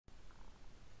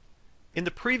In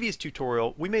the previous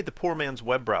tutorial, we made the poor man's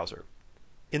web browser.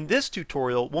 In this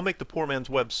tutorial, we'll make the poor man's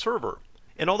web server.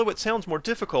 And although it sounds more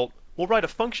difficult, we'll write a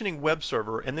functioning web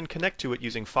server and then connect to it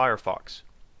using Firefox.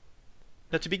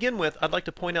 Now to begin with, I'd like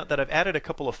to point out that I've added a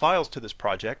couple of files to this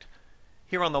project.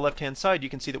 Here on the left-hand side, you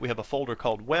can see that we have a folder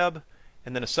called Web,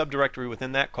 and then a subdirectory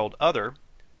within that called Other,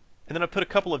 and then I've put a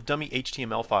couple of dummy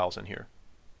HTML files in here.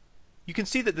 You can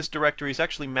see that this directory is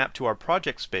actually mapped to our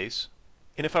project space,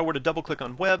 and if I were to double-click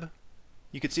on Web,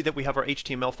 you could see that we have our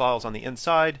HTML files on the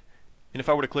inside, and if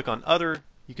I were to click on Other,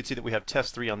 you could see that we have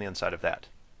test3 on the inside of that.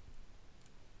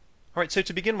 Alright, so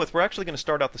to begin with, we're actually going to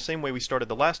start out the same way we started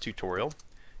the last tutorial,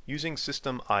 using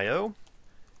system.io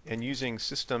and using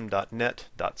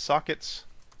system.net.sockets,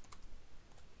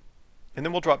 and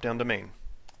then we'll drop down to main.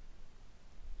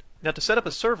 Now to set up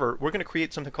a server, we're going to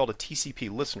create something called a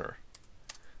TcpListener.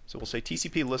 So we'll say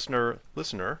TcpListener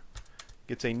listener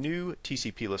gets a new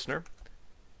TcpListener,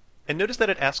 and notice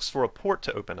that it asks for a port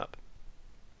to open up.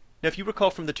 Now if you recall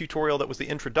from the tutorial that was the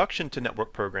introduction to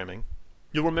network programming,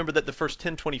 you'll remember that the first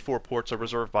 1024 ports are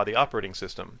reserved by the operating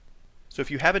system. So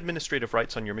if you have administrative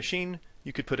rights on your machine,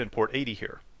 you could put in port 80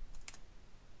 here.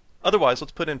 Otherwise,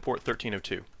 let's put in port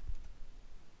 1302.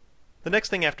 The next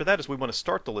thing after that is we want to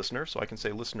start the listener, so I can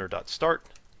say listener.start.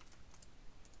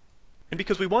 And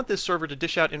because we want this server to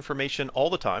dish out information all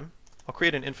the time, I'll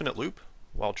create an infinite loop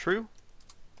while true.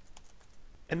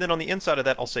 And then on the inside of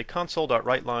that, I'll say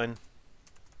console.writeLine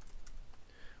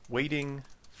waiting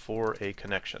for a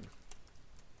connection.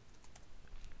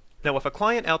 Now if a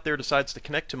client out there decides to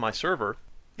connect to my server,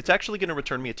 it's actually going to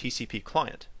return me a TCP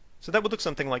client. So that would look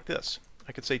something like this.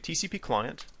 I could say TCP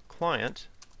client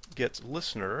gets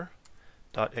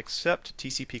listener.accept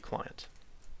TCP client.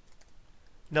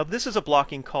 Now this is a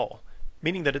blocking call,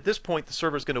 meaning that at this point the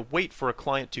server is going to wait for a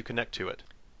client to connect to it.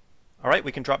 Alright,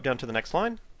 we can drop down to the next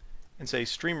line and say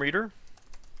streamReader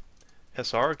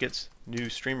SR gets new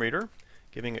streamReader,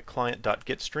 giving it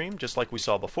client.getStream just like we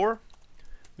saw before.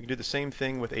 We can do the same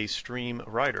thing with a stream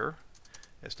writer.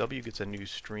 SW gets a new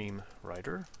stream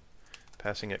writer,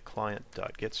 passing it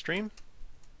client.getStream.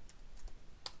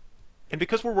 And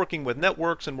because we're working with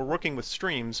networks and we're working with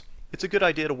streams, it's a good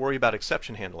idea to worry about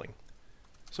exception handling.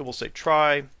 So we'll say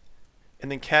try,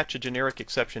 and then catch a generic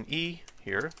exception E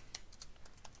here.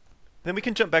 Then we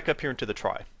can jump back up here into the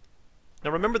try.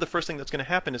 Now remember, the first thing that's going to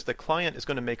happen is the client is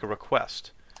going to make a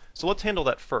request. So let's handle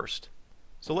that first.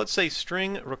 So let's say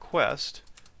string request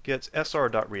gets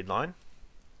sr.readline.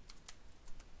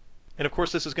 And of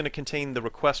course this is going to contain the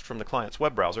request from the client's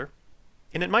web browser.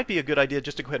 And it might be a good idea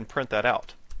just to go ahead and print that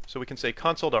out. So we can say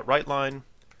console.writeLine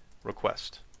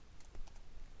request.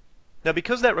 Now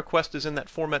because that request is in that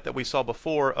format that we saw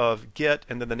before of get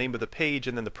and then the name of the page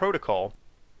and then the protocol,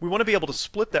 we want to be able to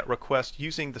split that request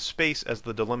using the space as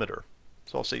the delimiter.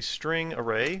 So I'll say string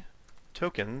array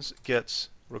tokens gets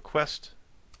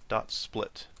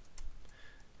request.split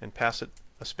and pass it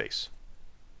a space.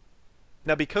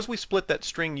 Now because we split that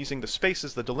string using the space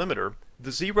as the delimiter, the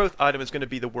 0th item is going to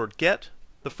be the word get,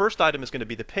 the first item is going to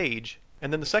be the page,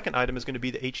 and then the second item is going to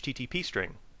be the HTTP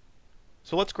string.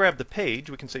 So let's grab the page.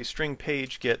 We can say string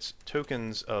page gets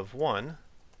tokens of 1,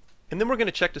 and then we're going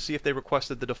to check to see if they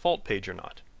requested the default page or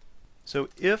not. So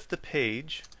if the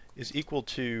page is equal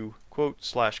to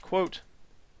quote/quote,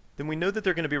 then we know that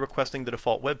they're going to be requesting the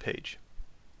default web page.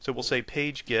 So we'll say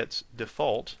page gets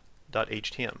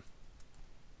default.htm.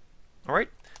 Alright,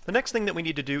 the next thing that we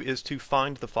need to do is to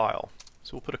find the file.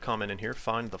 So we'll put a comment in here,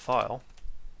 find the file.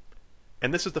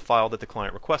 And this is the file that the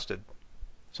client requested.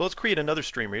 So let's create another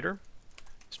streamReader.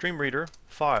 streamReader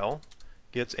file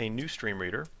gets a new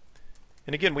streamReader.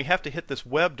 And again, we have to hit this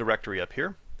web directory up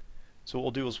here. So what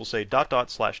we'll do is we'll say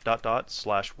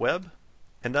 ///web,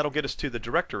 and that'll get us to the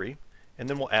directory, and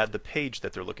then we'll add the page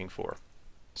that they're looking for.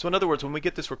 So in other words, when we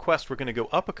get this request, we're going to go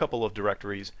up a couple of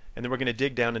directories, and then we're going to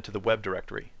dig down into the web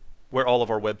directory, where all of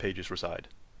our web pages reside.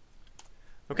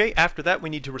 Okay, after that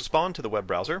we need to respond to the web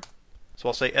browser. So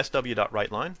I'll say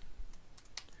sw.writeLine, and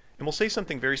we'll say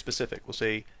something very specific. We'll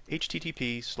say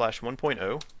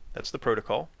http/1.0, that's the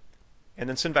protocol, and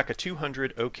then send back a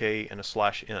 200 OK and a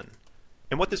 /n.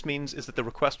 And what this means is that the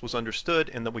request was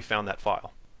understood and that we found that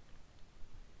file.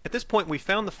 At this point we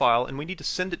found the file and we need to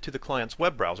send it to the client's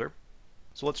web browser.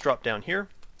 So let's drop down here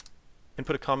and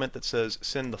put a comment that says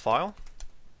send the file.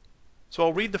 So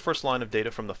I'll read the first line of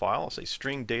data from the file. I'll say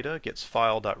string data gets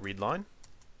file.readline.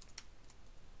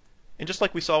 And just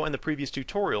like we saw in the previous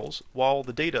tutorials, while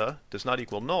the data does not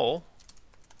equal null,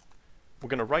 we're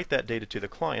going to write that data to the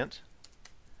client,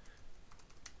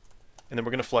 and then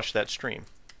we're going to flush that stream.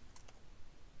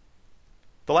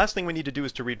 The last thing we need to do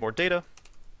is to read more data.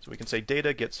 So we can say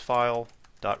data gets file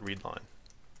client.readline.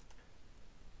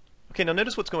 Okay, now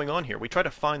notice what's going on here. We try to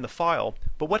find the file,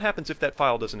 but what happens if that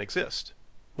file doesn't exist?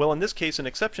 Well, in this case, an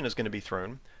exception is going to be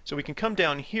thrown, so we can come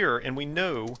down here and we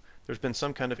know there's been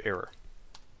some kind of error.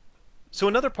 So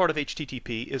another part of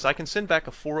HTTP is I can send back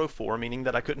a 404, meaning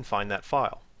that I couldn't find that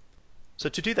file. So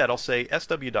to do that, I'll say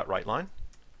sw.writeline,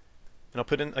 and I'll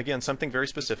put in, again, something very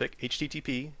specific,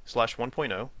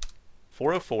 http/1.0,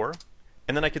 404,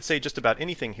 and then I could say just about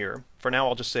anything here. For now,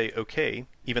 I'll just say OK,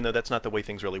 even though that's not the way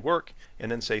things really work,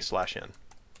 and then say /n.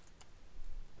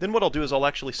 Then what I'll do is I'll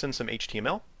actually send some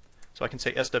HTML. So I can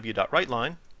say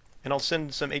sw.writeline, and I'll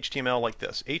send some HTML like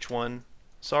this. h1,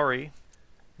 sorry,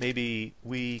 maybe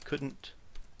we couldn't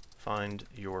find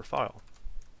your file.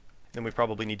 Then we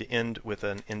probably need to end with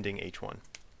an ending h1.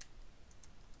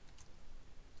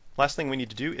 Last thing we need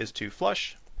to do is to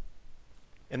flush,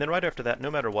 and then right after that,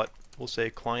 no matter what, we'll say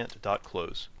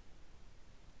client.close.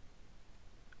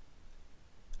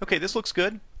 Okay, this looks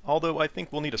good, although I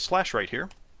think we'll need a slash right here.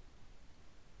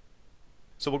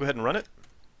 So we'll go ahead and run it.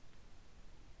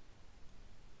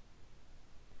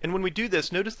 And when we do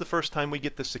this, notice the first time we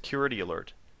get the security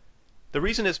alert. The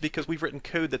reason is because we've written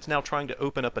code that's now trying to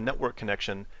open up a network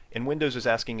connection, and Windows is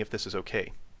asking if this is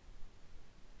okay.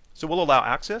 So we'll allow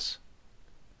access.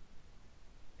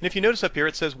 And if you notice up here,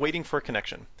 it says waiting for a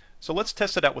connection. So let's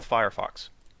test it out with Firefox.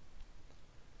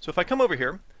 So if I come over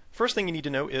here, first thing you need to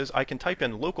know is I can type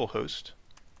in localhost.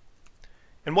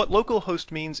 And what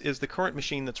localhost means is the current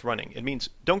machine that's running. It means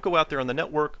don't go out there on the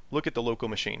network, look at the local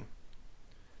machine.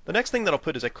 The next thing that I'll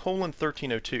put is a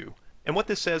 :1302. And what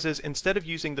this says is instead of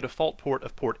using the default port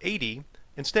of port 80,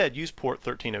 instead use port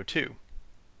 1302.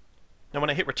 Now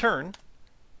when I hit return,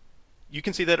 you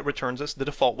can see that it returns us the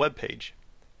default web page.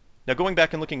 Now going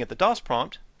back and looking at the DOS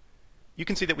prompt, you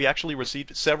can see that we actually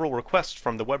received several requests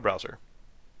from the web browser.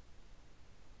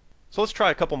 So let's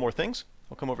try a couple more things.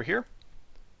 I'll come over here,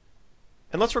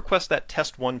 and let's request that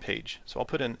test1 page. So I'll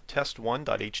put in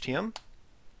test1.htm.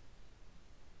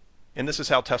 And this is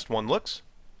how test1 looks.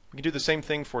 We can do the same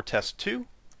thing for test2.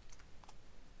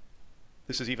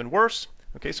 This is even worse.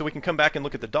 Okay, so we can come back and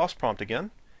look at the DOS prompt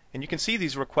again, and you can see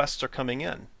these requests are coming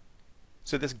in.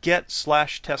 So this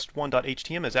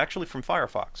get/test1.htm is actually from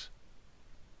Firefox.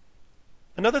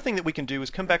 Another thing that we can do is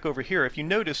come back over here. If you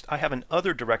noticed, I have an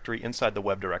other directory inside the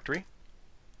web directory.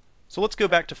 So let's go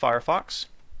back to Firefox,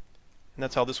 and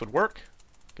that's how this would work.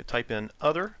 You could type in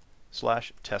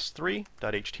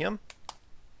other/test3.htm.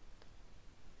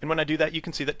 And when I do that, you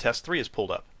can see that test3 is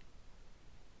pulled up.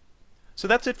 So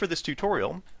that's it for this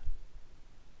tutorial.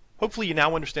 Hopefully you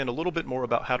now understand a little bit more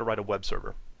about how to write a web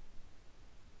server.